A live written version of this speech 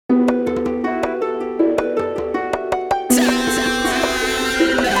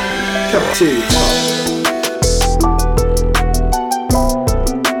Cafeteria Talk.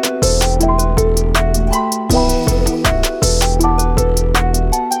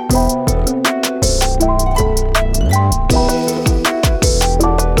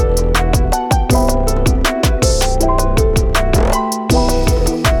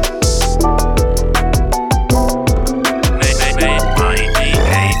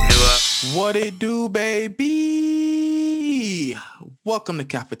 What it do, baby? Welcome to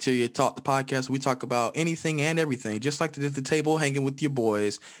Cafeteria Talk, the podcast where we talk about anything and everything, just like at the table, hanging with your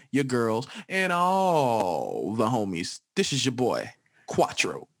boys, your girls, and all the homies. This is your boy,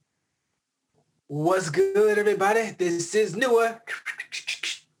 Quattro. What's good, everybody? This is Nua,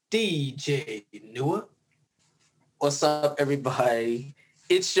 DJ Nua. What's up, everybody?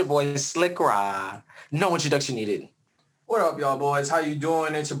 It's your boy Slick Rod. No introduction needed. What up, y'all boys? How you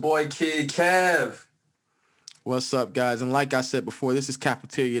doing? It's your boy Kid Kev. What's up, guys? And like I said before, this is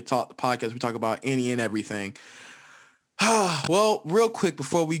Cafeteria Talk, the podcast we talk about any and everything. Well, real quick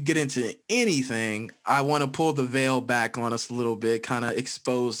before we get into anything, I want to pull the veil back on us a little bit, kind of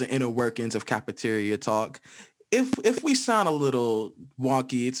expose the inner workings of Cafeteria Talk. If we sound a little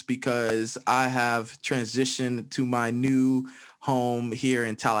wonky, it's because I have transitioned to my new home here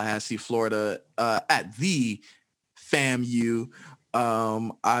in Tallahassee, Florida, at the FAMU.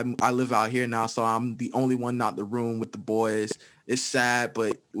 I live out here now, so I'm the only one not in the room with the boys. It's sad,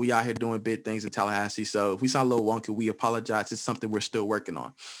 but we out here doing big things in Tallahassee. So if we sound a little wonky, we apologize. It's something we're still working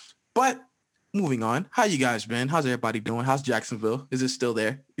on. But moving on, how you guys been? How's everybody doing? How's Jacksonville? Is it still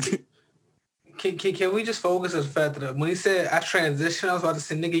there? Can we just focus on the fact that when he said I transitioned, I was about to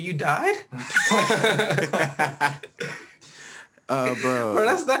say, nigga, you died? Bro,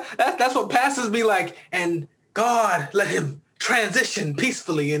 that's what pastors be like, and God let him transition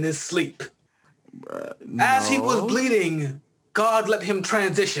peacefully in his sleep. no. As he was bleeding, God let him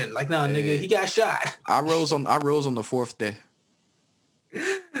transition. Like, no, nigga, he got shot. I rose on the fourth day.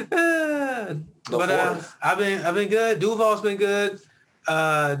 I've been good. Duval's been good.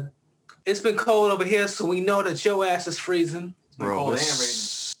 It's been cold over here, so we know that your ass is freezing. Bro, cold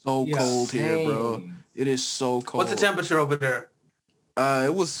it's so Yeah, cold here, bro. It is so cold. What's the temperature over there?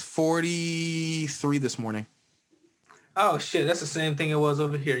 It was 43 this morning. Oh shit, that's the same thing it was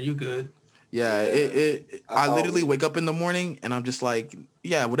over here. You good? Yeah, I literally wake up in the morning and I'm just like,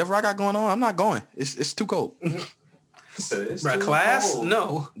 yeah, whatever I got going on, I'm not going. It's too cold. Bruh, class? Cold.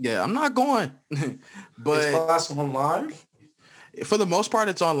 No. Yeah, I'm not going. But Is class online? for the most part,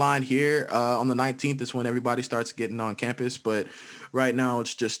 it's online here. On the 19th is when everybody starts getting on campus. But right now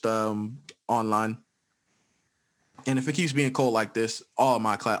it's just online. And if it keeps being cold like this, all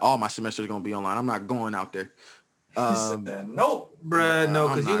my semesters are going to be online. I'm not going out there. Nope. Bruh, no,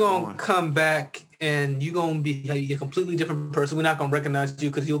 I'm because not you're going going. to come back and you're going to be a completely different person. We're not going to recognize you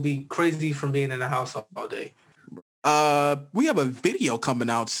because you'll be crazy from being in the house all day. We have a video coming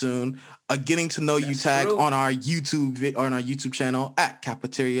out soon, a getting to know you That's tag true. on our YouTube channel at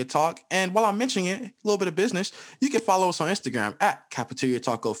Cafeteria Talk. And while I'm mentioning it, a little bit of business, you can follow us on Instagram at Cafeteria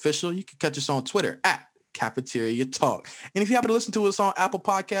Talk Official. You can catch us on Twitter at Cafeteria Talk. And if you happen to listen to us on Apple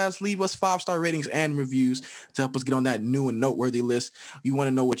Podcasts, leave us 5-star ratings and reviews to help us get on that new and noteworthy list. We want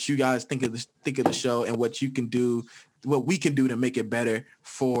to know what you guys think of the show and what we can do to make it better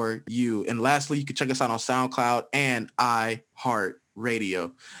for you. And lastly, you can check us out on SoundCloud and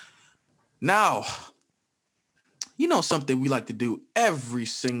iHeartRadio. Now, you know something we like to do every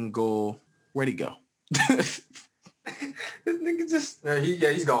single... Where'd he go? This nigga just...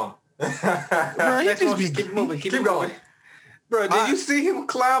 Yeah, he's gone. Bro, he just be... Keep moving. Keep going. Bro, did you see him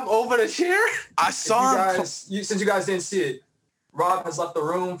climb over the chair? I saw him... Since you guys didn't see it, Rob has left the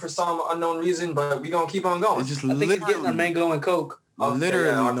room for some unknown reason, but we gonna keep on going. It's just I think he's getting a literally... mango and Coke.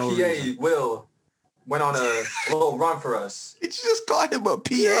 Literally our no PA reason. Will went on a little run for us. Did you just call him a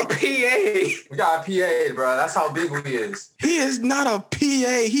You're a PA? PA. We got a PA, bro. That's how big he is. He is not a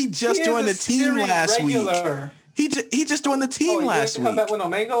PA. He just joined the team last week. He just joined the team last Come week. back with no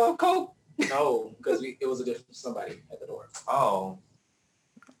mango and Coke? No, because it was a different somebody at the door. Oh,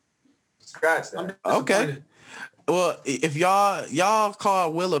 scratch I'm that. Okay. disappointed. Well, if y'all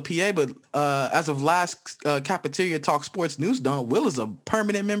call Will a PA, but as of last Cafeteria Talk Sports News done, Will is a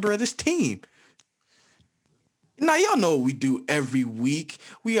permanent member of this team. Now, y'all know what we do every week.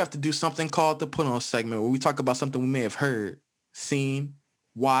 We have to do something called the Put On segment where we talk about something we may have heard, seen,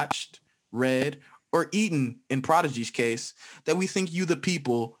 watched, read, or eaten, in Prodigy's case, that we think you, the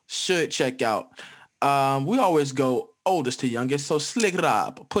people, should check out. We always go oldest to youngest, so Slick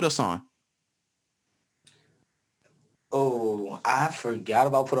Rob, put us on. Oh, I forgot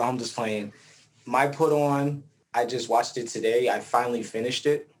about Put On. I'm just playing. My Put On, I just watched it today. I finally finished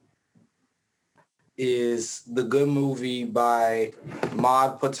it. is the good movie by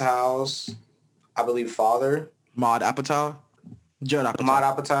Maude Patel's, I believe, father. Maude Apatow? Judd Apatow. Maude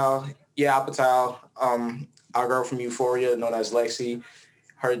Apatow. Yeah, Apatow. Our girl from Euphoria, known as Lexi.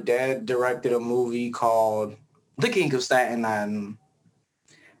 Her dad directed a movie called The King of Staten Island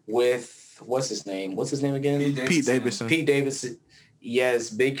with, what's his name? What's his name again? Pete Davidson. Pete Davidson.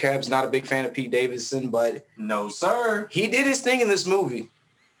 Yes, Big Kev's not a big fan of Pete Davidson, but No, sir. he did his thing in this movie.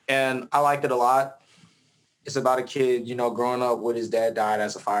 And I liked it a lot. It's about a kid, growing up with his dad died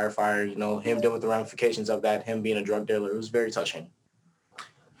as a firefighter, him dealing with the ramifications of that, him being a drug dealer. It was very touching.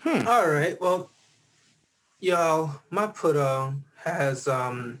 All right. Well, y'all, my put on has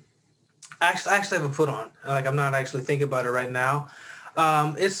I actually have a put on. Like, I'm not actually thinking about it right now.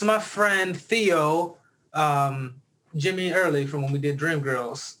 It's my friend Theo, Jimmy Early from when we did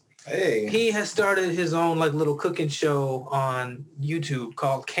Dreamgirls. Hey. He has started his own little cooking show on YouTube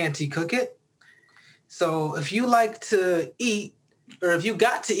called Can't He Cook It? So if you like to eat, or if you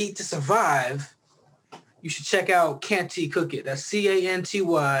got to eat to survive, you should check out Can't He Cook It. That's CANTY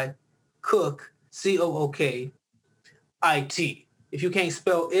Cook, COOKIT. If you can't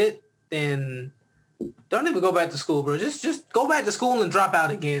spell it, then don't even go back to school, bro. Just go back to school and drop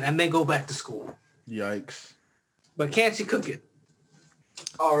out again, and then go back to school. Yikes. But Can't He Cook It?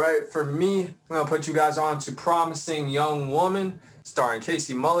 All right, for me, I'm going to put you guys on to Promising Young Woman, starring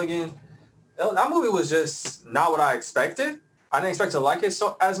Casey Mulligan. That movie was just not what I expected. I didn't expect to like it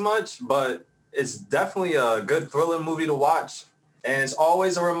as much, but it's definitely a good thriller movie to watch. And it's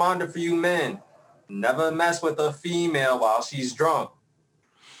always a reminder for you men, never mess with a female while she's drunk.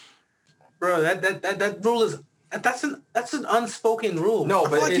 Bro, that rule is that's an unspoken rule. No,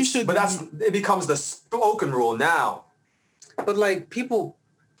 but like it becomes the spoken rule now. But people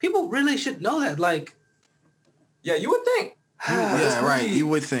really should know that. Yeah, you would think. Yeah, right. You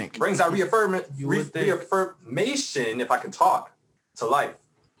would think. Brings that reaffirmation, if I can talk, to life.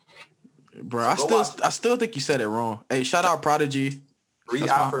 Bro, I still think you said it wrong. Hey, shout out Prodigy.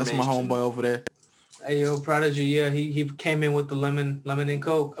 That's my homeboy over there. Hey, yo, Prodigy, yeah, he came in with the lemon and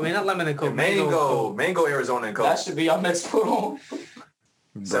coke. I mean, not lemon and coke, mango, Arizona and coke. That should be our next put on.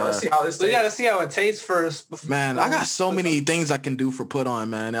 So let's see how this. We gotta see how it tastes first. Man, I got so many things I can do for put on,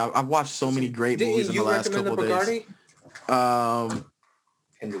 man. I've watched so many great movies in the last couple of days.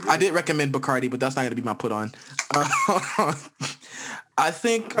 I did recommend Bacardi, but that's not going to be my put on. I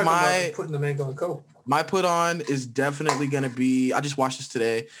think putting the mango and coke. My put on is definitely going to be, I just watched this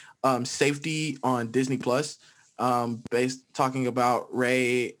today, Safety on Disney Plus, talking about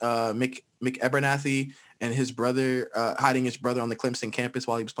Ray McAbernathy and his brother, hiding his brother on the Clemson campus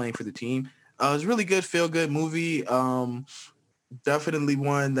while he was playing for the team. It was a really good, feel-good movie. Definitely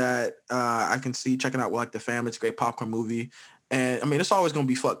one that I can see checking out with the family. It's a great popcorn movie. And I mean, it's always going to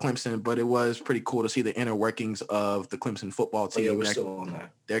be fuck Clemson, but it was pretty cool to see the inner workings of the Clemson football team, we're still on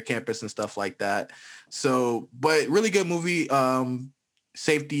that. Their campus and stuff like that. So, but really good movie.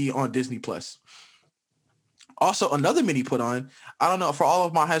 Safety on Disney Plus. Also, another mini put on. I don't know, for all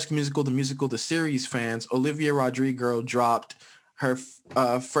of my High School Musical, the series fans, Olivia Rodrigo dropped her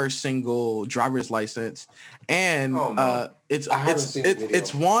first single, Driver's License, and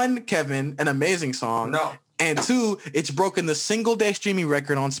it's one, Kevin, an amazing song. No. And two, it's broken the single day streaming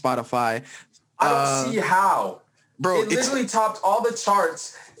record on Spotify. I don't see how. Bro, it literally topped all the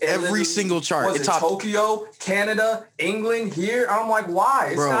charts. Every single chart. Was it topped Tokyo, Canada, England, here? I'm like, why?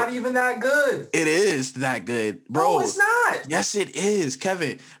 It's not even that good. It is that good, bro. No, it's not. Yes, it is,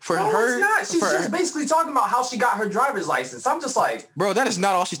 Kevin. It's not. She's just basically talking about how she got her driver's license. I'm just like, bro, that is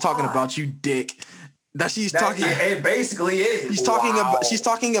not all she's talking about, you dick. It basically is. She's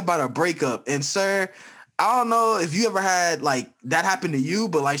talking about a breakup, and sir, I don't know if you ever had that happen to you,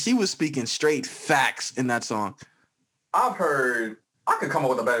 but she was speaking straight facts in that song. I've heard. I could come up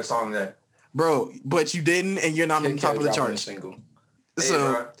with a better song than that. Bro, but you didn't, and you're not on top of the charts. Hey,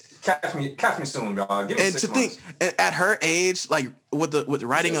 so bro, catch me soon, dog. Give me and 6 to months. think, at her age, with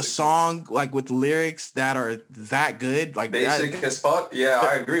writing a song with lyrics that are that good, basic as fuck. Yeah,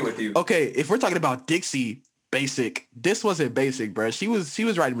 I agree with you. Okay, if we're talking about Dixie, basic. This wasn't basic, bro. She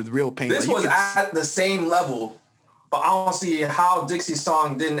was writing with real pain. This was at the same level. But I don't see how Dixie's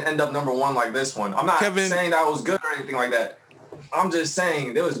song didn't end up number one like this one. I'm not saying that was good or anything like that. I'm just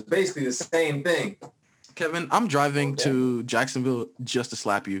saying it was basically the same thing. Kevin, I'm driving to Jacksonville just to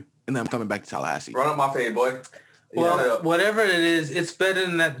slap you, and then I'm coming back to Tallahassee. Run up my fade, boy. Well, whatever it is, it's better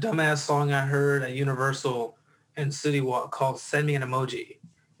than that dumbass song I heard at Universal and City Walk called Send Me an Emoji.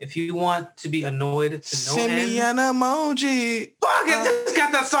 If you want to be annoyed to no Send me an emoji. Fuck it, just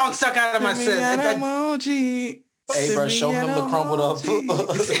got that song stuck out of my Send me an emoji. Hey, bro, show him the crumpled up.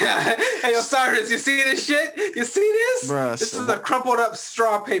 Hey, Osiris, you see this shit? You see this? Bruh, This is a crumpled up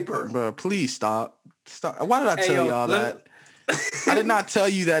straw paper. Bro, please stop. Why did I Hey, tell yo, y'all that? I did not tell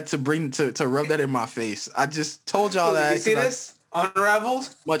you that to rub that in my face. I just told y'all that. You see this? Unraveled?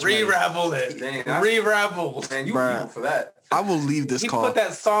 Much better. Re-raveled it. Dang, Re-raveled. Man, you Bruh. evil for that. I will leave this He call. put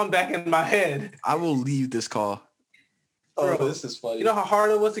that song back in my head. I will leave this call. Oh, Bro, this is funny. You know how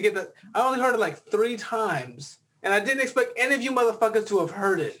hard it was to get that? I only heard it like 3 times. And I didn't expect any of you motherfuckers to have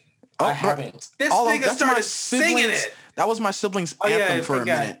heard it. Oh, I haven't. This All of- nigga that's my started singing siblings. it. That was my sibling's Oh, yeah, anthem I for a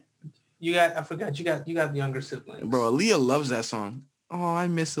forgot. minute. I forgot you got younger siblings. Bro, Aaliyah loves that song. Oh, I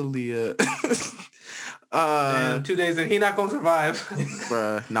miss Aaliyah. Damn, 2 days and he not gonna survive.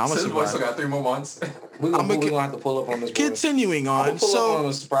 Bruh, nah, I'm This gonna boy still survive. got 3 more months. We're I'm gonna have to pull up on this. Continuing I'm on. gonna pull up So on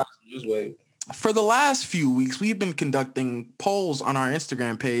a surprise. Just wait. for the last few weeks, we've been conducting polls on our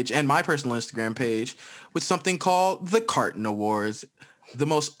Instagram page and my personal Instagram page with something called the Carton Awards, the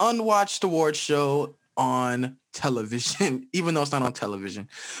most unwatched award show on television, even though it's not on television.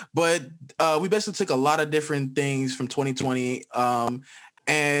 But we basically took a lot of different things from 2020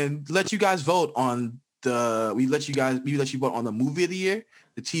 and let you guys vote on we let you vote on the movie of the year,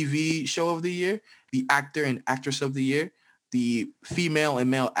 the TV show of the year, the actor and actress of the year, the female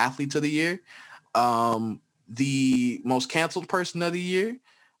and male athletes of the year, the most canceled person of the year,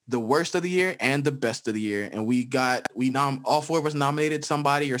 the worst of the year, and the best of the year. And all 4 of us nominated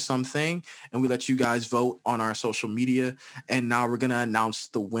somebody or something, and we let you guys vote on our social media. And now we're going to announce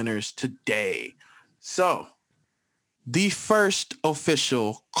the winners today. So the first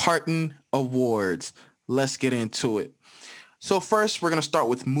official Carton Awards. Let's get into it. So first, we're going to start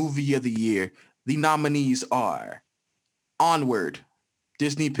with movie of the year. The nominees are Onward,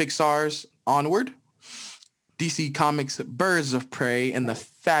 Disney Pixar's Onward, DC Comics' Birds of Prey and the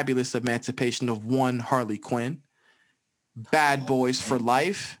Fabulous Emancipation of One Harley Quinn, Bad Boys for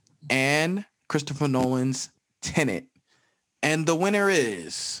Life, and Christopher Nolan's Tenet. And the winner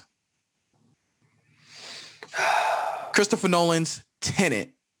is Christopher Nolan's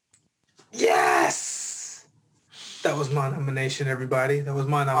Tenet. Yes! That was my nomination, everybody. That was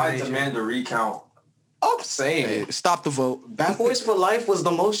my I nomination. demand a recount. I'm saying Hey, stop the vote. Bad Boys for Life was the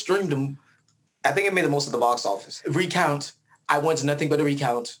most streamed. I think it made the most of the box office. Recount. I want nothing but a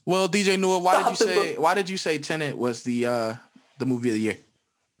recount. Well, DJ Nua, Stop the vote. why did you say Tenet was the movie of the year?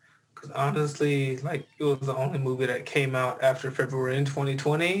 Because honestly, like, it was the only movie that came out after February in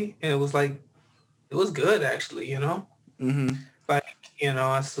 2020. And it was like, it was good, actually, you know? Mm-hmm. Like, you know,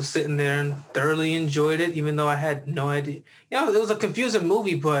 I was sitting there and thoroughly enjoyed it, even though I had no idea. You know, it was a confusing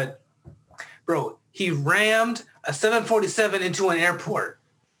movie, but, bro, he rammed a 747 into an airport.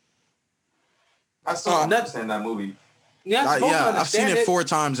 I still don't understand that movie. Yeah, I'm supposed to I've seen understand it 4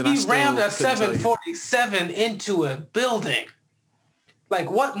 times, and He I still rammed a couldn't tell you. 747 into a building.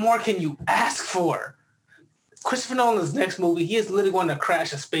 Like, what more can you ask for? Christopher Nolan's next movie, he is literally going to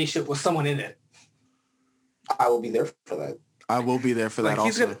crash a spaceship with someone in it. I will be there for that. I will be there for that Like,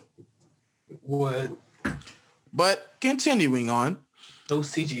 he's also. What? But continuing on, No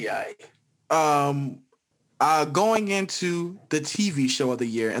CGI. going into the TV show of the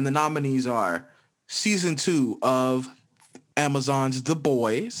year, and the nominees are season 2 of Amazon's The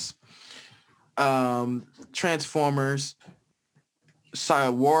Boys, Transformers,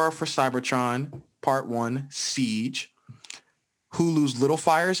 War for Cybertron, Part 1, Siege, Hulu's Little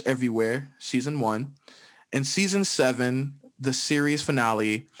Fires Everywhere, Season 1, and Season 7, the series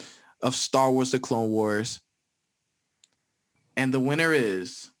finale of Star Wars The Clone Wars. And the winner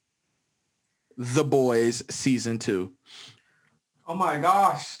is The Boys Season 2. Oh my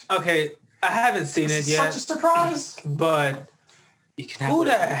gosh. Okay, I haven't seen This it is yet, such a surprise. but You can have who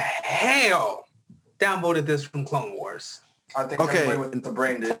the whatever. hell downvoted this from Clone Wars? I think Okay. everybody with the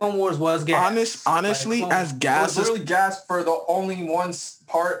brain did. Clone Wars was gas. Honestly, Like, as I gas was as really gassed for the only one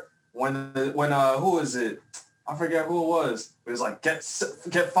part when who is it? I forget who it was. It was like get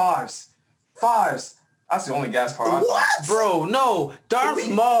fives. That's the only gas part. What? Bro, no. Darth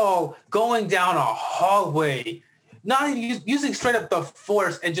Maul going down a hallway, not even using straight up the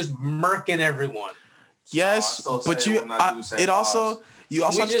Force and just murking everyone. yes, still but say you when I do say it also you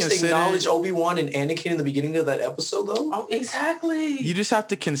also We have to just consider acknowledge Obi-Wan and Anakin in the beginning of that episode, though. Oh, exactly. you just have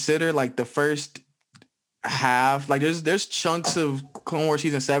to consider like the first half. Like there's chunks of Clone Wars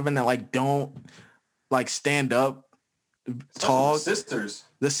season 7 that like don't like stand up tall. Sisters.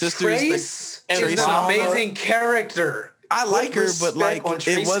 The sisters, Trace Trace is and an all the- amazing character. I like her, but respect like on Trace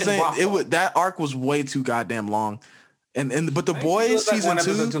it and wasn't. It Waffle. was that arc was way too goddamn long. But the It Boys was like season one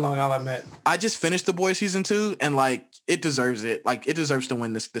episode 2, too long, I'll admit. I just finished the Boys season 2, and like it deserves it. Like it deserves to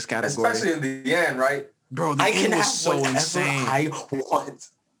win this category. Especially in the end, right? Bro, the I end can was have so whatever insane. I want.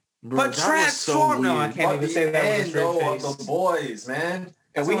 Bro, But that was so transform. No, I weird. can't even say that with a straight of face. the boys, man.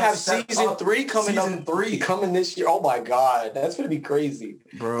 And we have season 3 coming up. Season 3 coming this year. Oh my God, that's gonna be crazy.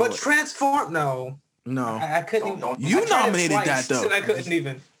 Bro, But transform. No, no. I couldn't. Don't- even. You I tried it nominated twice, that, though. And I couldn't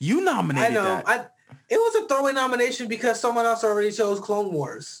even. You I nominated know. that. It was a throwaway nomination because someone else already chose Clone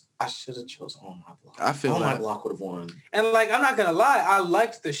Wars. I should have chosen Oh My Block. I feel Oh My that. Block would have won. And like, I'm not gonna lie, I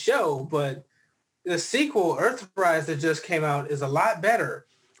liked the show, but the sequel, Earthrise, that just came out, is a lot better.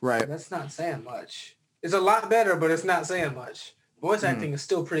 Right. That's not saying much. It's a lot better, but it's not saying much. Voice acting is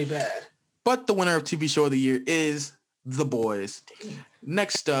still pretty bad. But the winner of TV Show of the Year is The Boys.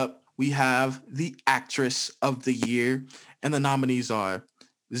 Next up, we have the Actress of the Year, and the nominees are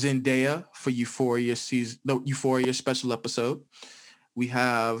Zendaya for Euphoria special episode. We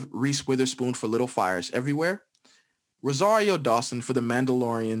have Reese Witherspoon for Little Fires Everywhere, Rosario Dawson for The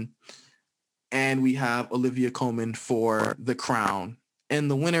Mandalorian, and we have Olivia Colman for The Crown. And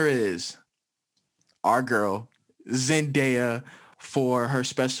the winner is our girl, Zendaya, for her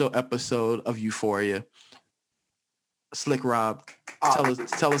special episode of Euphoria. Slick Rob,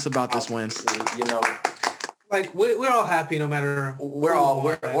 tell us about this win. You know, Like, we're all happy no matter. we're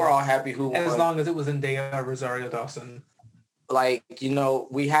all happy who won. As long as it was Zendaya or Rosario Dawson. Like, you know,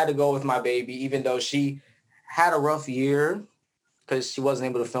 we had to go with my baby, even though she had a rough year because she wasn't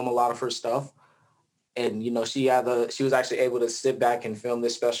able to film a lot of her stuff. And, you know, she was actually able to sit back and film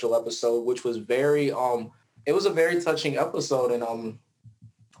this special episode, which was very, it was a very touching episode. And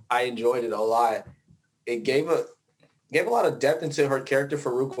I enjoyed it a lot. It gave a lot of depth into her character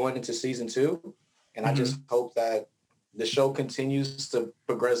Farouk going into season 2. And I just hope that the show continues to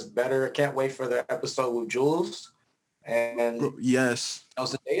progress better. Can't wait for the episode with Jules. And Yes.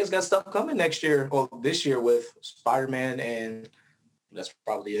 Zendaya's got stuff coming next year, or this year with Spider-Man, and that's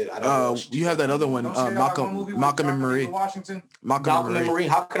probably it. I don't know. You have that other one, Don't you got one movie with Malcolm and Robert Marie. Washington? Malcolm and Marie.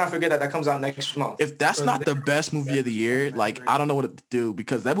 How can I forget that? That comes out next month. If that's not the best movie of the year, like, I don't know what to do,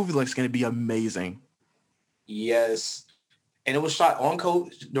 because that movie looks going to be amazing. Yes. And it was shot on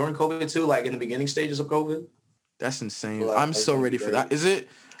COVID, during COVID too, like in the beginning stages of COVID. That's insane. Well, I'm that's so gonna ready be for great. that. Is it?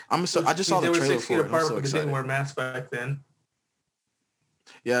 I just saw They the were trailer 6 feet for it. I'm apart, so but they didn't excited. wear masks back then.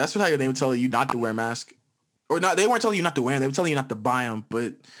 Yeah, that's what how they were telling you not to wear a mask. Or not, they weren't telling you not to wear them. They were telling you not to buy them.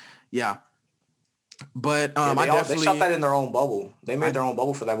 But yeah. But They shot that in their own bubble. They made their own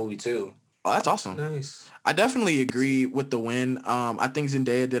bubble for that movie too. Oh, that's awesome. Nice. I definitely agree with the win. I think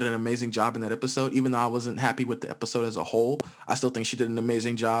Zendaya did an amazing job in that episode. Even though I wasn't happy with the episode as a whole, I still think she did an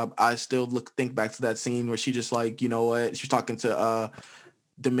amazing job. I still think back to that scene where she just like, you know what? She was talking to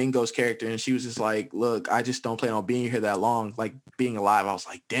Domingo's character, and she was just like, look, I just don't plan on being here that long, like being alive. I was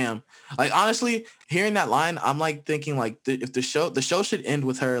like, damn. Like, honestly, hearing that line, I'm like thinking like if the show should end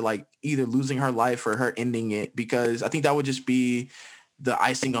with her like either losing her life or her ending it, because I think that would just be the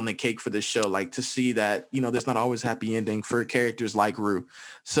icing on the cake for this show, like to see that, you know, there's not always a happy ending for characters like Rue.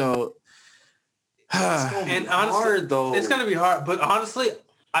 So And honestly, it's going to be hard. But honestly,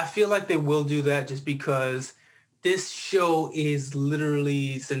 I feel like they will do that just because this show is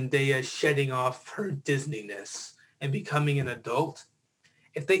literally Zendaya shedding off her Disney-ness and becoming an adult.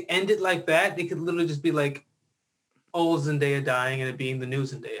 If they end it like that, they could literally just be like old Zendaya dying and it being the new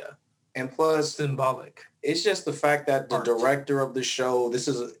Zendaya. And plus, Symbolic. it's just the fact that the director of the show,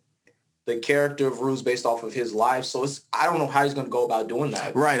 the character of Rue's based off of his life. So I don't know how he's going to go about doing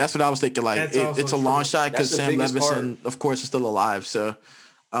that. right, that's what I was thinking. Like it's a long shot because That's the Sam biggest Levinson, of course, is still alive. So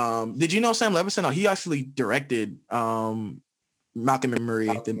did you know Sam Levinson? He actually directed Malcolm and Marie,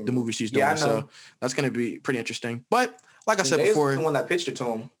 the movie she's doing. Yeah, I know. So that's going to be pretty interesting. But like I said Zendaya's before, the one that pitched it to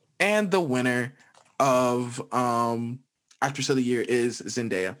him. and the winner of Actress of the Year is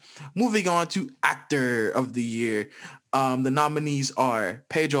Zendaya. Moving on to Actor of the Year. The nominees are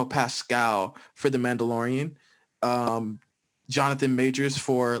Pedro Pascal for The Mandalorian, Jonathan Majors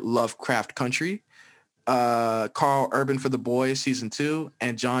for Lovecraft Country, Carl Urban for The Boys Season 2,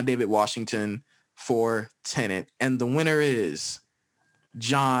 and John David Washington for Tenet. And the winner is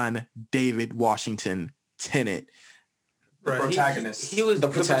John David Washington, Tenet. The Right. protagonist. He was The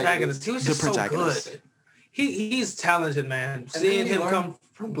the protagonist. He was just so protagonist. good. He's talented, man. And Seeing then he him learned- come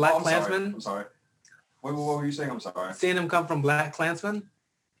from Black I'm sorry. Klansman, I'm sorry. What were you saying? I'm sorry. seeing him come from Black Klansman,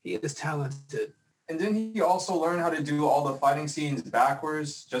 he is talented. And then he also learned how to do all the fighting scenes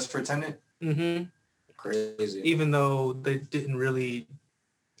backwards just for Tenet. Mm-hmm. Crazy. Even though they didn't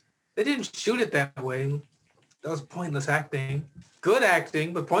shoot it that way. That was pointless acting. Good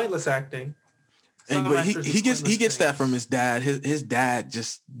acting, but pointless acting. And Some but actors do he gets pointless that things. from his dad. His dad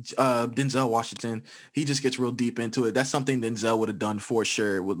just Denzel Washington. He just gets real deep into it. That's something Denzel would have done for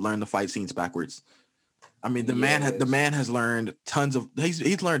sure. Would learn the fight scenes backwards. I mean, the man has learned tons of.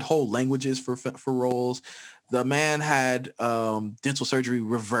 He's learned whole languages for roles. The man had dental surgery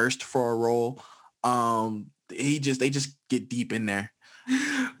reversed for a role. They just get deep in there.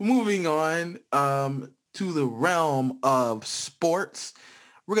 Moving on to the realm of sports,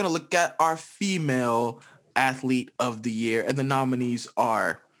 we're gonna look at our female athlete of the year, and the nominees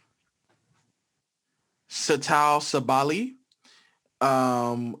are Satal Sabali.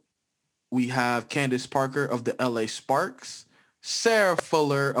 We have Candace Parker of the LA Sparks, Sarah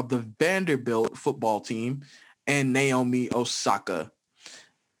Fuller of the Vanderbilt football team, and Naomi Osaka.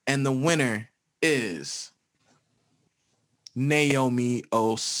 And the winner is Naomi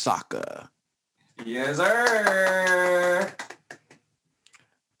Osaka. Yes, sir.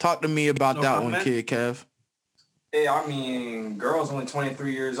 Talk to me about that one, Kid Kev. Hey, I mean, girl's only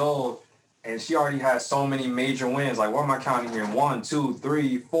 23 years old, and she already has so many major wins. Like, what am I counting here? 1, 2,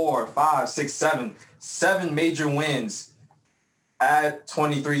 3, 4, 5, 6, 7. 7 major wins at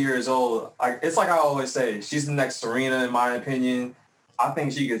 23 years old. Like, it's like I always say, she's the next Serena, in my opinion. I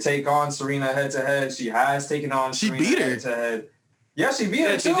think she could take on Serena head to head. She has taken on Serena head to head. Yeah, she beat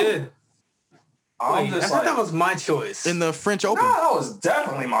her too. She did. I thought that was my choice. In the French Open. No, that was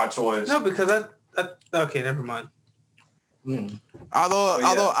definitely my choice. No, because okay, never mind. Although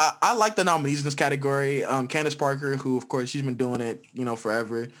I like the nominees in this category. Candace Parker, who of course she's been doing it,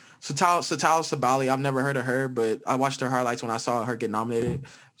 forever. Satal Sabali, I've never heard of her, but I watched her highlights when I saw her get nominated.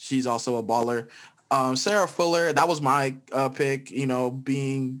 She's also a baller. Sarah Fuller, that was my pick,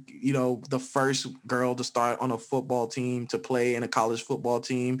 being, the first girl to start on a football team, to play in a college football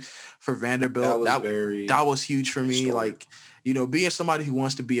team for Vanderbilt. That was huge for me. Like, being somebody who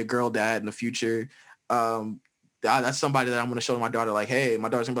wants to be a girl dad in the future, that's somebody that I'm going to show my daughter, like, hey, my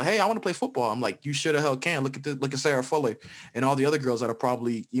daughter's going to be like, hey, I want to play football. I'm like, you sure the hell can. Look at Sarah Fuller and all the other girls that are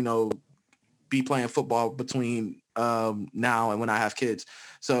probably, be playing football between now and when I have kids.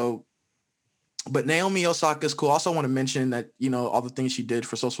 So, but Naomi Osaka is cool. Also want to mention that, all the things she did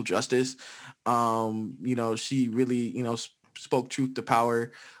for social justice. She really, spoke truth to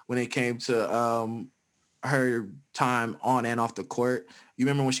power when it came to her time on and off the court. You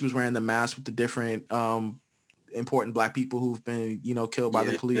remember when she was wearing the mask with the different important Black people who've been, killed by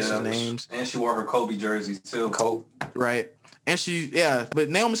the police's names. And she wore her Kobe jersey too. Right. And but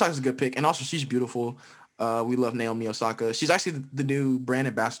Naomi Osaka's a good pick. And also she's beautiful. We love Naomi Osaka. She's actually the new brand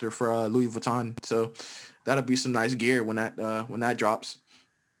ambassador for Louis Vuitton. So that'll be some nice gear when that drops.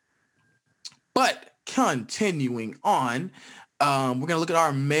 But continuing on, we're going to look at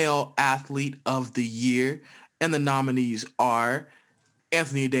our male athlete of the year. And the nominees are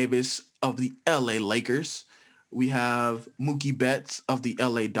Anthony Davis of the LA Lakers. We have Mookie Betts of the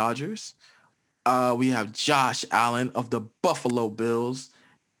LA Dodgers. We have Josh Allen of the Buffalo Bills.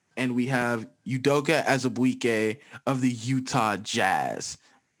 And we have Udoka Azubuike of the Utah Jazz.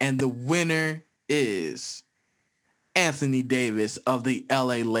 And the winner is Anthony Davis of the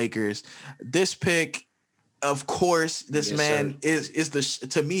LA Lakers. This pick, of course, is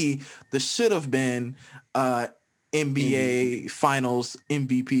to me, the should have been NBA Finals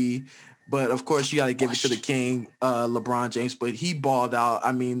MVP. But of course, you got to give it to the king, LeBron James. But he balled out.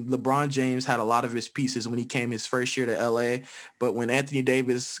 I mean, LeBron James had a lot of his pieces when he came his first year to LA. But when Anthony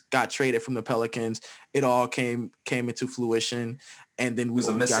Davis got traded from the Pelicans, it all came into fruition. And then was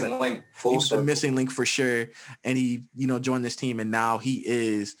a missing link. He was a missing link for sure. And he, joined this team, and now he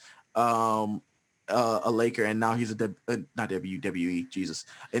is a Laker, and now he's not WWE, Jesus,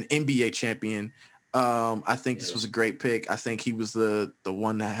 an NBA champion. I think this was a great pick. I think he was the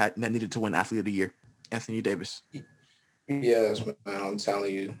one that needed to win Athlete of the Year, Anthony Davis. Yes, man, I'm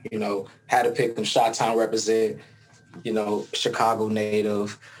telling you, had to pick him. Chi-Town represent, Chicago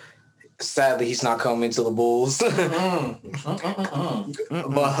native. Sadly, he's not coming to the Bulls. But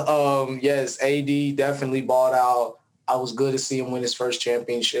yes, AD definitely balled out. I was good to see him win his first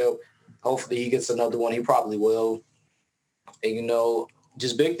championship. Hopefully he gets another one. He probably will. And,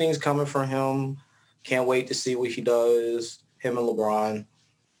 just big things coming from him. Can't wait to see what he does, him and LeBron. And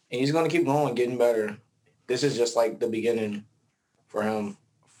he's going to keep going, getting better. This is just like the beginning for him.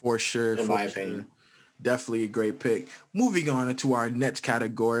 For sure. In my opinion. Definitely a great pick. Moving on into our next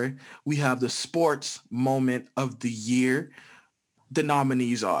category, we have the sports moment of the year. The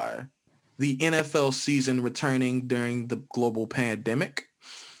nominees are the NFL season returning during the global pandemic.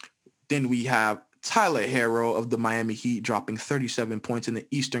 Then we have Tyler Herro of the Miami Heat dropping 37 points in the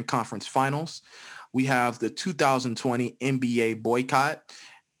Eastern Conference Finals. We have the 2020 NBA boycott.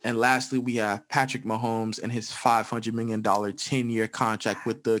 And lastly, we have Patrick Mahomes and his $500 million 10-year contract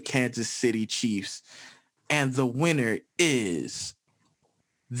with the Kansas City Chiefs. And the winner is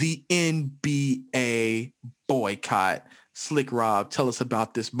the NBA boycott. Slick Rob, tell us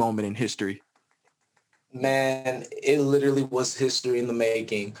about this moment in history. Man, it literally was history in the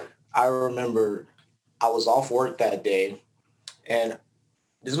making. I remember I was off work that day, and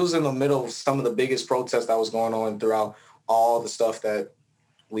this was in the middle of some of the biggest protests that was going on throughout all the stuff that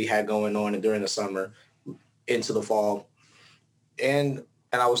we had going on during the summer into the fall. And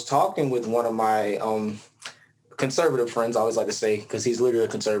I was talking with one of my conservative friends, I always like to say, because he's literally a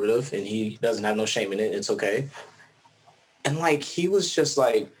conservative and he doesn't have no shame in it. It's okay. And like, he was just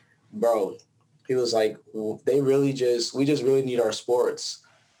like, bro, he was like, we just really need our sports.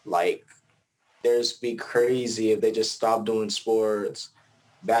 Like, there's be crazy if they just stop doing sports.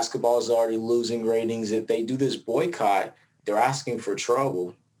 Basketball is already losing ratings. If they do this boycott, they're asking for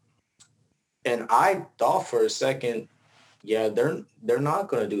trouble. And I thought for a second, yeah, they're not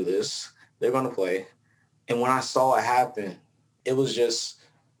going to do this. They're going to play. And when I saw it happen, it just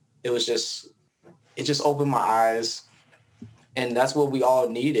opened my eyes. And that's what we all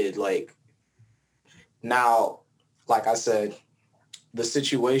needed. Like, now, like I said, the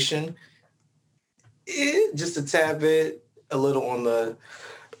situation, just a tad bit, a little on the,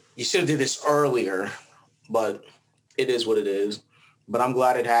 you should have did this earlier, but it is what it is. But I'm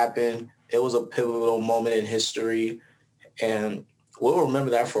glad it happened. It was a pivotal moment in history, and we'll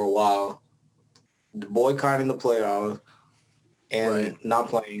remember that for a while. The boycotting the playoffs and not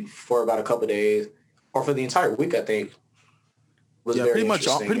playing for about a couple of days, or for the entire week, I think, was very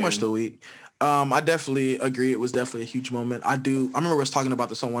interesting. Pretty much the week. I definitely agree. It was definitely a huge moment. I remember us talking about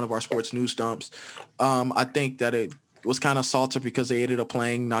this on one of our sports news dumps. I think that it was kind of salted because they ended up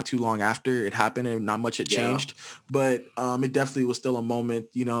playing not too long after it happened and not much had changed. But it definitely was still a moment,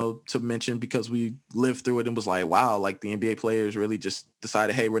 to mention because we lived through it and was like, wow, like the NBA players really just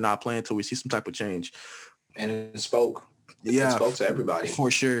decided, hey, we're not playing until we see some type of change. And it spoke. It spoke to everybody. For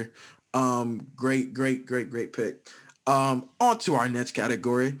sure. Great pick. On to our next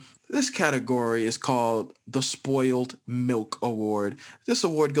category. This category is called the Spoiled Milk Award. This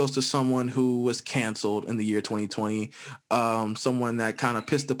award goes to someone who was canceled in the year 2020. Someone that kind of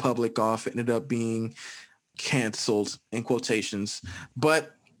pissed the public off, ended up being canceled in quotations.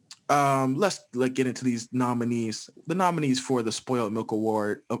 But let's get into these nominees. The nominees for the Spoiled Milk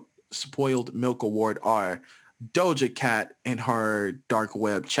Award are Doja Cat and her dark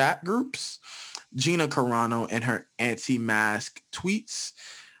web chat groups, Gina Carano and her anti-mask tweets,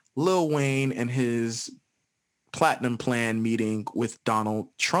 Lil Wayne and his platinum plan meeting with Donald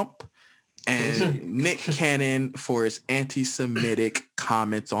Trump, and Nick Cannon for his anti-Semitic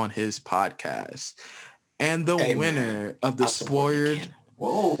comments on his podcast. And the winner of the spoiled...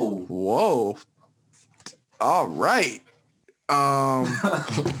 Whoa. All right.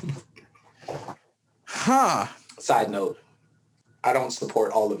 Side note, I don't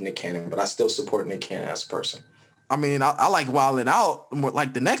support all of Nick Cannon, but I still support Nick Cannon as a person. I mean, I like Wildin' Out more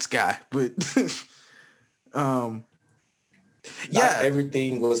like the next guy, but Not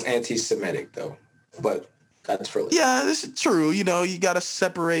everything was anti-Semitic though, but that's for later. Yeah, this is true. You got to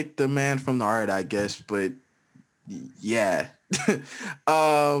separate the man from the art, I guess, but yeah.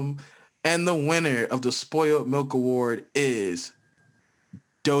 And the winner of the Spoiled Milk Award is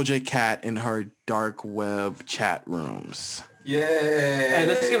Doja Cat in her dark web chat rooms. Yeah. Hey,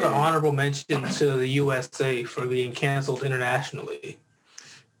 let's give an honorable mention to the USA for being canceled internationally.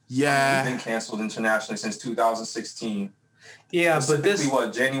 Yeah. We've been canceled internationally since 2016. Yeah, but this...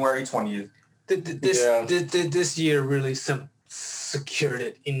 January 20th. This year really secured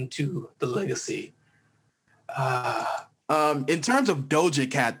it into the legacy. In terms of Doja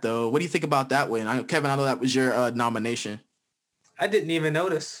Cat, though, what do you think about that win? Kevin, I know that was your nomination. I didn't even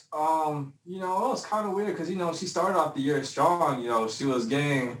notice. It was kind of weird because, she started off the year strong. She was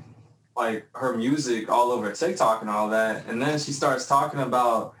getting, like, her music all over TikTok and all that. And then she starts talking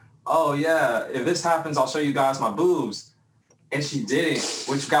about, oh, yeah, if this happens, I'll show you guys my boobs. And she didn't,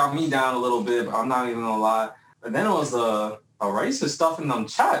 which got me down a little bit, but I'm not even going to lie. But then it was a racist stuff in them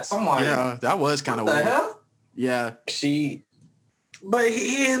chats. I'm like, yeah, that was kind of weird. What the hell? Yeah. But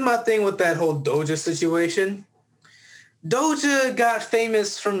here's my thing with that whole Doja situation. Doja got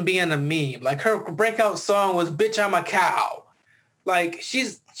famous from being a meme. Like, her breakout song was "Bitch, I'm a Cow." Like, she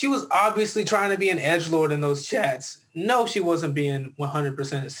was obviously trying to be an edgelord in those chats. No, she wasn't being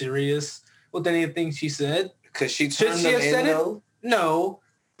 100% serious with anything she said. Because she Should turned she them have in, said it? though? No,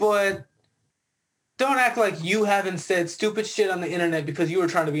 but don't act like you haven't said stupid shit on the internet because you were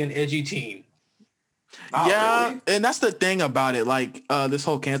trying to be an edgy teen. Really. And that's the thing about it. Like, this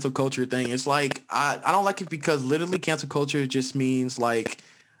whole cancel culture thing. It's like, I don't like it because literally cancel culture just means like,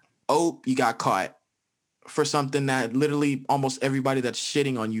 oh, you got caught. for something that literally almost everybody that's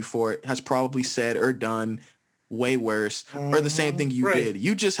shitting on you for it has probably said or done way worse, or the same thing you Right. did.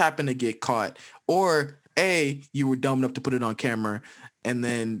 You just happened to get caught, or you were dumb enough to put it on camera, and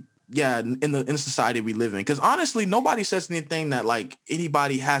then in the society we live in. Because honestly, nobody says anything that like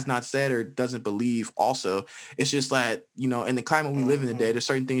anybody has not said or doesn't believe. Also, it's just that, you know, in the climate we live in today, there's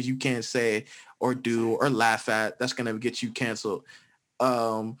certain things you can't say or do or laugh at that's gonna get you canceled.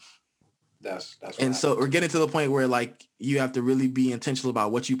 That's And so we're getting to the point where like you have to really be intentional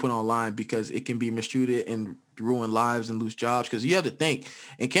about what you put online, because it can be mistreated and ruin lives and lose jobs. Because you have to think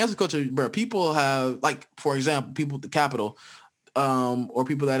in cancel culture, bro, people have, like, for example, people at the Capitol, or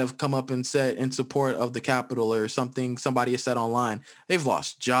people that have come up and said in support of the Capitol or something somebody has said online, they've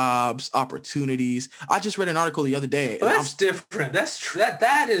lost jobs, opportunities. I just read an article the other day. Well, that's different.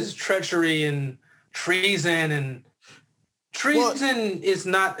 That is treachery and treason, and treason is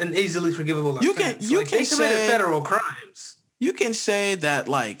not an easily forgivable offense. You like, can they committed say federal crimes. You can say that,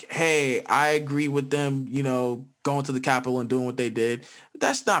 like, hey, I agree with them, you know, going to the Capitol and doing what they did. But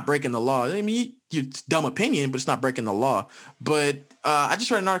that's not breaking the law. I mean, it's dumb opinion, but it's not breaking the law. But I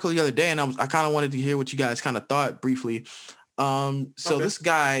just read an article the other day, and I kind of wanted to hear what you guys kind of thought briefly. This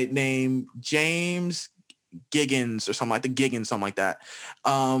guy named James Giggins or something like that.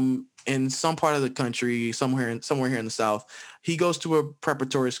 In some part of the country, somewhere here in the South, he goes to a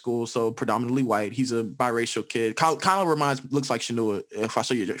preparatory school, so predominantly white. He's a biracial kid. Kind of looks like Shanua if I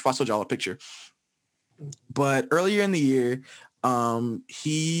showed y'all a picture. But earlier in the year,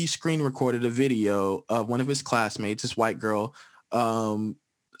 he screen recorded a video of one of his classmates, this white girl,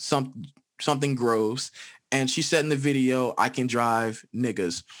 something gross, and she said in the video, "I can drive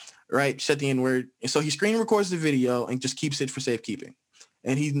niggas," right? She said the N-word. And so he screen records the video and just keeps it for safekeeping.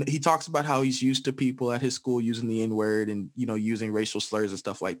 And he talks about how he's used to people at his school using the N-word and, you know, using racial slurs and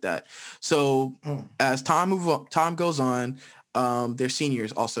stuff like that. So as time goes on, they're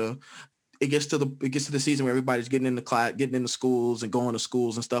seniors also. It gets to the season where everybody's getting into class, getting into schools and going to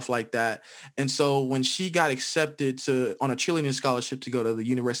schools and stuff like that. And so when she got accepted on a cheerleading scholarship to go to the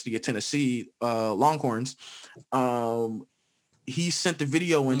University of Tennessee, Longhorns, he sent the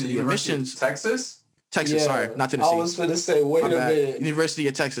video into the admissions. Texas, sorry, not Tennessee. I was going to say, wait a minute. University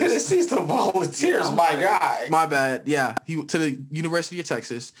of Texas. Tennessee's the Volunteers, my guy. My bad. Yeah, he to the University of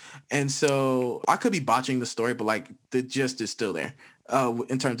Texas, and so I could be botching the story, but like the gist is still there.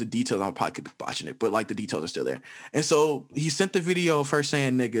 In terms of details, I probably could be botching it, but like the details are still there. And so he sent the video of her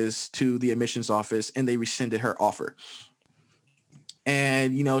saying niggas to the admissions office, and they rescinded her offer.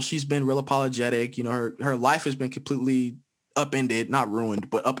 And you know, she's been real apologetic. You know, her life has been completely upended, not ruined,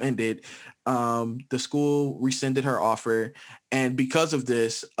 but upended. The school rescinded her offer, and because of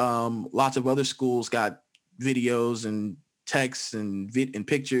this, lots of other schools got videos and texts and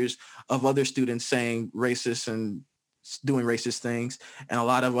pictures of other students saying racist and doing racist things, and a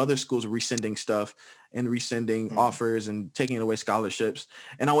lot of other schools rescinding stuff and rescinding offers and taking away scholarships.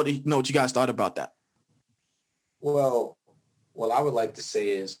 And I want to know what you guys thought about that. Well, what I would like to say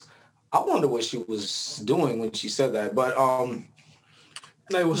is, I wonder what she was doing when she said that, but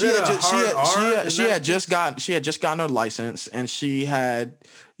like, she had just gotten her license, and she had,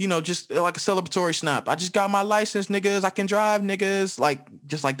 you know, just like a celebratory snap. I just got my license, niggas. I can drive, niggas. Like,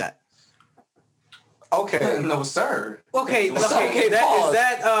 just like that. Okay, no, sir. Okay, is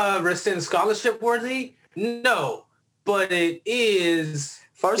that rescind scholarship worthy? No, but it is.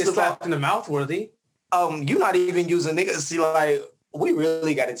 First of all, in the mouth worthy. You're not even using niggas. See, like, we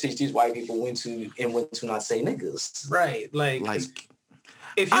really got to teach these white people when to not say niggas. Right, like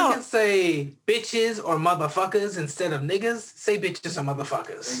if you can say bitches or motherfuckers instead of niggas, say bitches or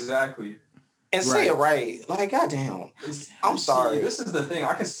motherfuckers. Exactly. And say it right. Like, goddamn. I'm sorry. This is the thing.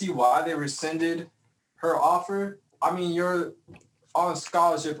 I can see why they rescinded her offer. I mean, you're on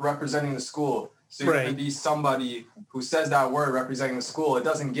scholarship representing the school. So you're going to be somebody who says that word representing the school. It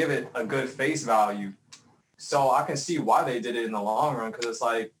doesn't give it a good face value. So I can see why they did it in the long run, because it's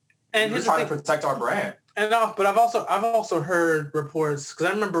like, and we're trying to protect our brand. But I've also heard reports, because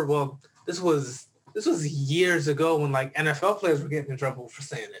I remember, this was years ago when like NFL players were getting in trouble for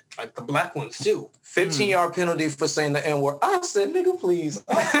saying it, like the black ones too. 15-yard penalty for saying the N-word. I said, nigga, please.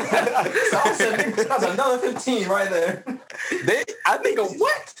 I said, nigga, that's another 15 right there. I think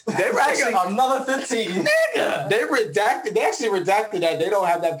what? They were actually another 15. Nigga. They actually redacted that. They don't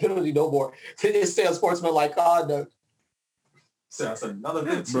have that penalty no more. It says sportsmanlike conduct. So that's another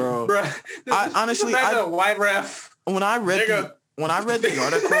 15. Bro. I honestly, white ref. When I read the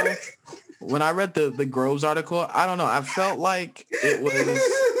article, when I read the Groves article, I don't know. I felt like it was.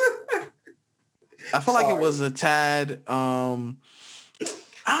 I felt like it was a tad.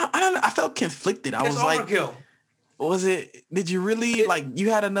 I felt conflicted. I It's was like, overkill. did you really like, you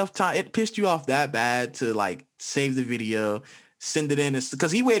had enough time? It pissed you off that bad to like save the video, send it in,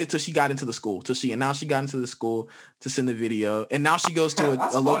 because he waited till she got into the school, and now she got into the school to send the video, and now she goes to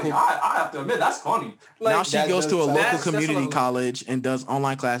That's a local. funny. I have to admit, that's funny. Like, now she that goes does to a sound- local That's community what- college and does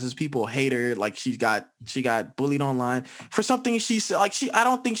online classes. People hate her. Like she got bullied online for something she said. Like I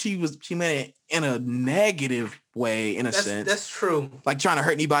don't think she meant it in a negative way, in a sense. That's true. Like trying to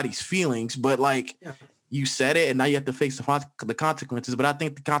hurt anybody's feelings, but like Yeah. you said it, and now you have to face the consequences. But I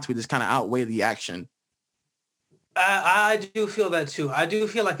think the consequences kind of outweigh the action. I do feel that too. I do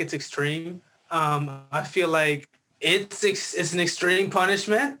feel like it's extreme. I feel like it's an extreme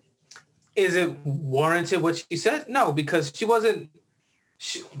punishment. Is it warranted what she said? No, because it wasn't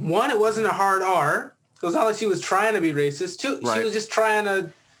a hard R. So it's not like she was trying to be racist. Two, Right. she was just trying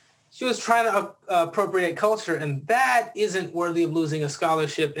to appropriate culture, and that isn't worthy of losing a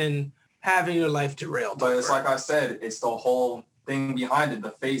scholarship and having your life derailed. But it's over. like I said, it's the whole thing behind it, the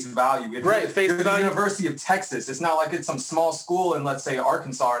face value. Right, face you're value. The University of Texas. It's not like it's some small school in, let's say,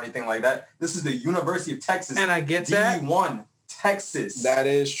 Arkansas or anything like that. This is the University of Texas. And I get that. D1, Texas. That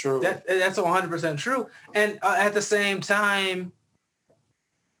is true. That's 100% true. And at the same time,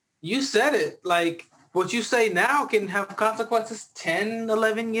 you said it. Like, what you say now can have consequences 10,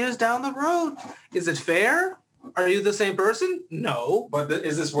 11 years down the road. Is it fair? Are you the same person? No. But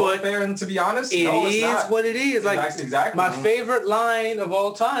is this world But fair? And to be honest, It no, it's is not. what it is. Like, Exactly. my favorite line of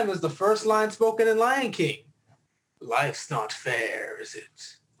all time is the first line spoken in Lion King. Life's not fair, is it?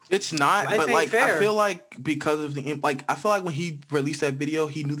 It's not, Life but ain't like fair. I feel like because of I feel like when he released that video,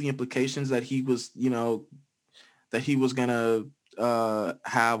 he knew the implications that he was, gonna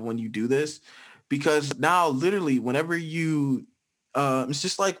have when you do this, because now literally whenever you, it's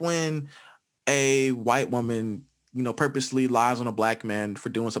just like when a white woman, purposely lies on a black man for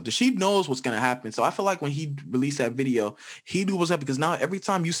doing something. She knows what's gonna happen. So I feel like when he released that video, he knew what's up, because now every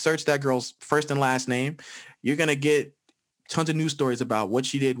time you search that girl's first and last name, you're gonna get tons of news stories about what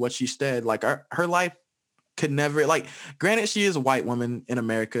she did, what she said. Like her life could never, like, granted, she is a white woman in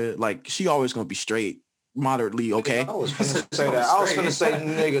America. Like, she always gonna be straight, moderately okay. I was gonna say that. I was gonna say,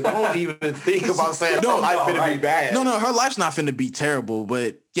 nigga, don't even think about saying No, no, life finna be bad. No, her life's not finna be terrible,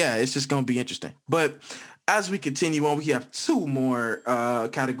 but yeah, it's just gonna be interesting. But as we continue on, we have two more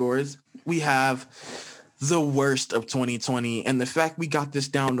categories. We have the worst of 2020, and the fact we got this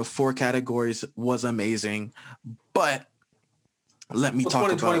down to 4 categories was amazing. But let me talk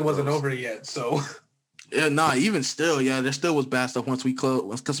 2020 about wasn't those. over yet, so Yeah, even still, there still was bad stuff once we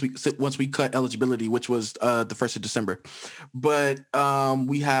cut eligibility, which was the 1st of December. But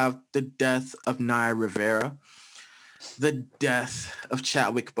we have the death of Naya Rivera, the death of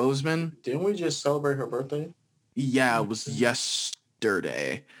Chadwick Boseman. Didn't we just celebrate her birthday? Yeah, it was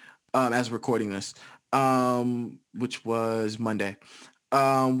yesterday, as recording this, which was Monday.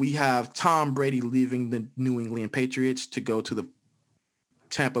 We have Tom Brady leaving the New England Patriots to go to the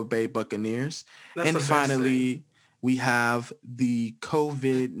Tampa Bay Buccaneers. that's And the best finally, thing. we have the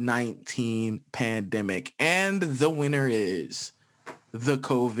COVID-19 pandemic. And the winner is the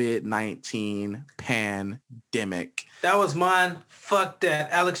COVID-19 pandemic. That was mine. Fuck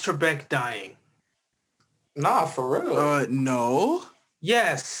that. Alex Trebek dying. Nah, for real. No.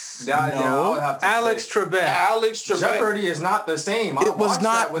 Yes. Yeah, I would have to Alex say, Trebek. Alex Trebek. Jeopardy is not the same. I It was watched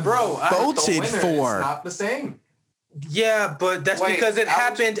not that with voted the winner. for. It's not the same. Yeah, but that's Wait, because it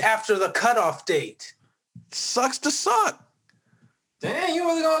Alex- happened after the cutoff date. Sucks to suck. Dang, you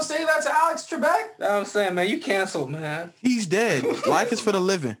really gonna say that to Alex Trebek? That's what I'm saying, man. You canceled, man. He's dead. Life is for the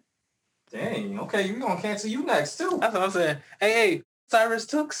living. Dang, okay, we gonna cancel you next too. That's what I'm saying. Hey, Cyrus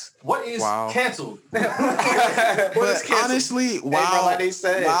Tooks. What is Wow. canceled? What is But canceled? honestly, bro, while like they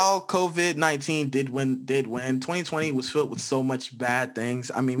said. COVID-19 did win, 2020 was filled with so much bad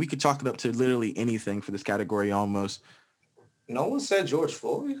things. I mean, we could chalk it up to literally anything for this category almost. No one said George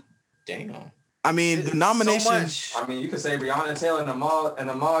Floyd. Damn. I mean, the nominations. So much. I mean, you could say Breonna Taylor and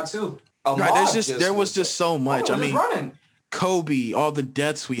Ahmaud too. Right, there was just so much. Oh, I mean, just running. Kobe, all the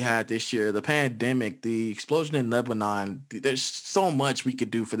deaths we had this year, the pandemic, the explosion in Lebanon. There's so much we could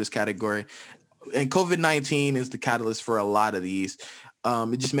do for this category. And COVID-19 is the catalyst for a lot of these.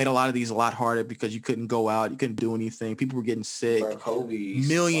 It just made a lot of these a lot harder because you couldn't go out, you couldn't do anything. People were getting sick. Bro, Kobe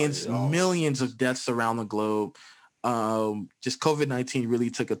Millions started off. of deaths around the globe. Just COVID-19 really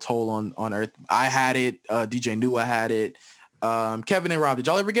took a toll on Earth. I had it. DJ Nua had it. Kevin and Rob, did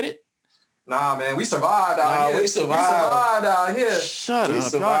y'all ever get it? Nah, man, we survived out here. we survived. out here. Shut We up. Y'all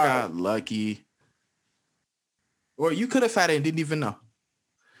survived. got lucky. Or you could have had it and didn't even know.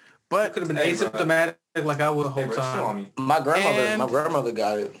 But could have been Hey, bro. asymptomatic like I was the Hey, whole bro, chill on time. me. My And- grandmother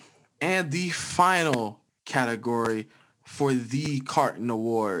got it. And the final category for the Carton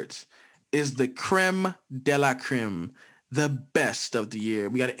Awards is the creme de la creme, the best of the year.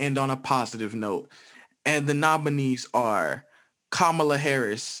 We got to end on a positive note. And the nominees are Kamala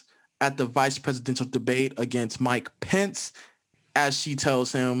Harris at the vice presidential debate against Mike Pence, as she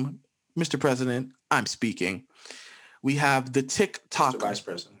tells him, Mr. President, I'm speaking. We have the TikTok Mr. Vice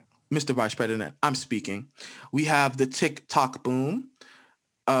President. Mr. Vice President, I'm speaking. We have the TikTok boom.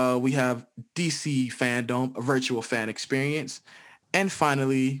 We have DC Fandom, a virtual fan experience. And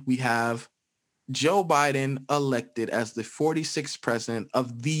finally, we have Joe Biden elected as the 46th president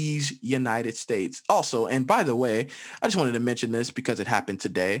of these United States. Also, and by the way, I just wanted to mention this because it happened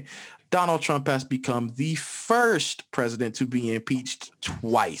today. Donald Trump has become the first president to be impeached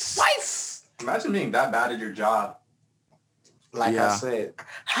twice. Imagine being that bad at your job. Like Yeah. I said,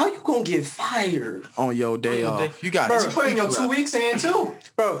 how you gonna get fired? On your day On your off. day- You got Bro, You putting your 2 weeks in too.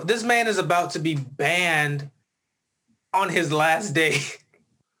 Bro, this man is about to be banned on his last day.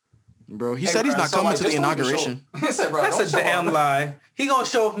 Bro, he Hey, said he's bro, not so, coming like, to the this don't even show- inauguration. I said, bro, That's don't a show damn up. lie. He gonna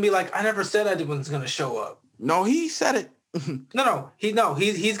show up and be like, I never said I was gonna show up. No, he said it.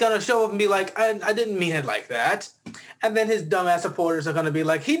 He's gonna show up and be like, I didn't mean it like that. And then his dumbass supporters are gonna be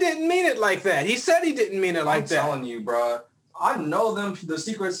like, he didn't mean it like that. He said he didn't mean it like I'm that. telling you, bro. I know them, the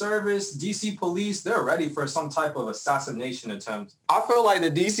Secret Service, DC police, they're ready for some type of assassination attempt. I feel like the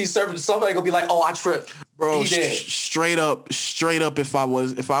DC service, somebody gonna be like, "Oh, I tripped." Bro, He did. straight up. If I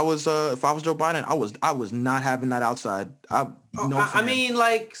was Joe Biden, I was not having that outside. I mean,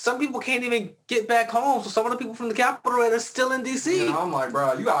 like, some people can't even get back home. So some of the people from the Capitol are still in DC. You know, I'm like,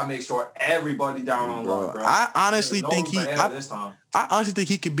 bro, you gotta make sure everybody down on luck, bro. I honestly There's no think room for error this time. I honestly think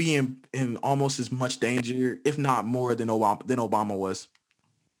he could be in almost as much danger, if not more, than Obama was.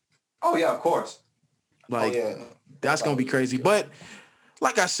 Oh yeah, of course. Like, yeah, that's gonna be crazy. But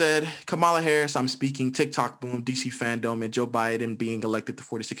like I said, Kamala Harris, I'm speaking, TikTok boom, DC Fandom, and Joe Biden being elected the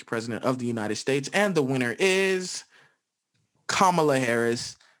 46th president of the United States. And the winner is Kamala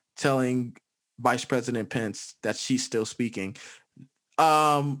Harris telling Vice President Pence that she's still speaking.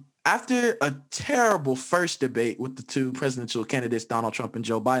 After a terrible first debate with the two presidential candidates, Donald Trump and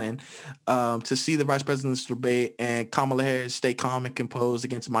Joe Biden, to see the vice president's debate and Kamala Harris stay calm and composed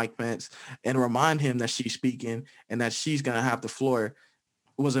against Mike Pence and remind him that she's speaking and that she's going to have the floor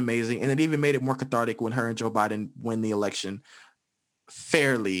was amazing. And it even made it more cathartic when her and Joe Biden win the election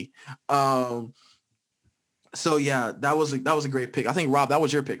fairly. So yeah, that was a great pick. I think, Rob, that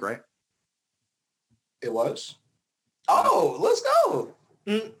was your pick, right? It was. Oh, let's go.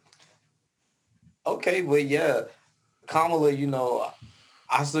 Okay, but yeah, Kamala, you know,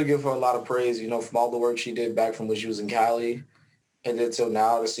 I still give her a lot of praise, you know, from all the work she did back from when she was in Cali. And then till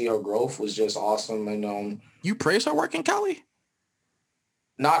now to see her growth was just awesome. And You praise her work in Cali?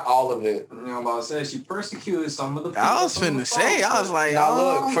 not all of it. You know, I'm about to say she persecuted some of the people. I was some of the finna say, I was folks. like, Now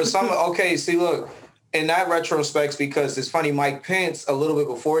oh. look, for some, okay, see, look, in that retrospect, because it's funny, Mike Pence, a little bit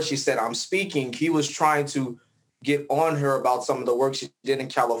before she said, I'm speaking, he was trying to get on her about some of the work she did in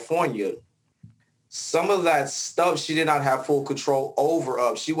California. Some of that stuff she did not have full control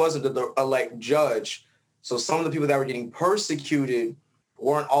over. She wasn't the elect judge. So some of the people that were getting persecuted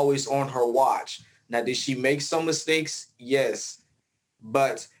weren't always on her watch. Now, did she make some mistakes? Yes.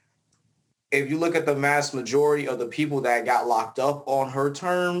 But if you look at the mass majority of the people that got locked up on her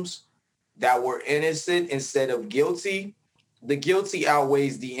terms that were innocent instead of guilty, the guilty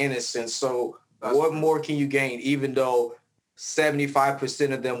outweighs the innocent. So what more can you gain, even though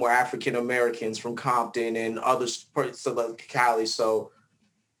 75% of them were African Americans from Compton and other parts of Cali? So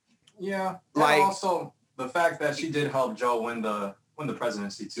Yeah. Like- And also the fact that she did help Joe win the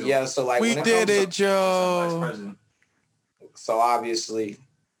presidency too. yeah, so like We when it did comes to- it, Vice Joe. president. so obviously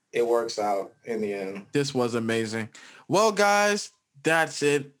it works out in the end. This was amazing. Well, guys, that's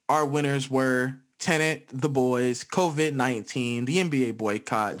it. Our winners were Tenet, The Boys, COVID-19, the NBA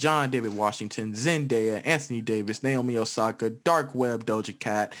boycott, John David Washington, Zendaya, Anthony Davis, Naomi Osaka, Dark Web, Doja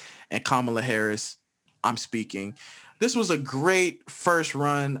Cat, and Kamala Harris. I'm speaking. This was a great first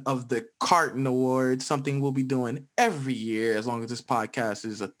run of the Carton Awards, something we'll be doing every year as long as this podcast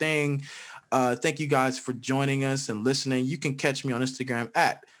is a thing. Thank you guys for joining us and listening. You can catch me on Instagram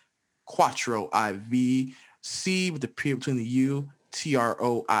at QuattroIV, C with the P between the U,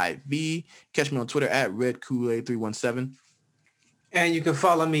 TROIV. Catch me on Twitter at RedKool-Aid317. And you can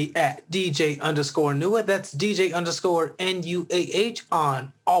follow me at DJ_Nuah. That's DJ_NUAH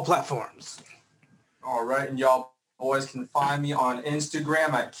on all platforms. All right, and y'all boys can find me on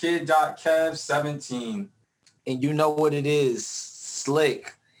Instagram at kid.kev17. And you know what it is,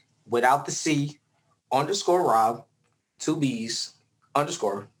 Slick. without the C _Rob 2 B's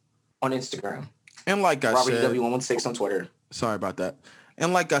 _ on Instagram. And like I Robert said, W116 on Twitter. sorry about that.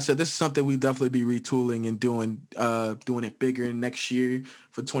 And like I said, this is something we definitely be retooling and doing it bigger next year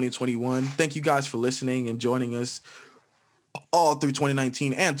for 2021. Thank you guys for listening and joining us all through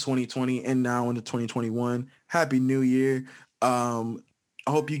 2019 and 2020 and now into 2021. Happy New Year. I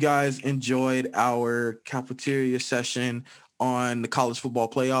hope you guys enjoyed our cafeteria session on the college football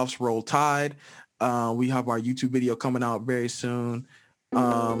playoffs, Roll Tide. We have our YouTube video coming out very soon.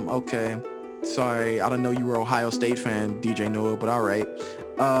 Okay. Sorry, I don't know you were an Ohio State fan, DJ Noah, but all right.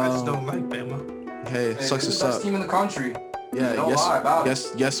 I just don't like Bama. Hey, sucks to this is the best suck. team in the country. Yeah, Don't lie about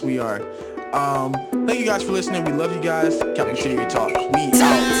it. yes, we are. Thank you guys for listening. We love you guys. Cafeteria Talk. We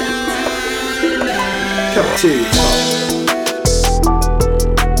out. Cafeteria Talk.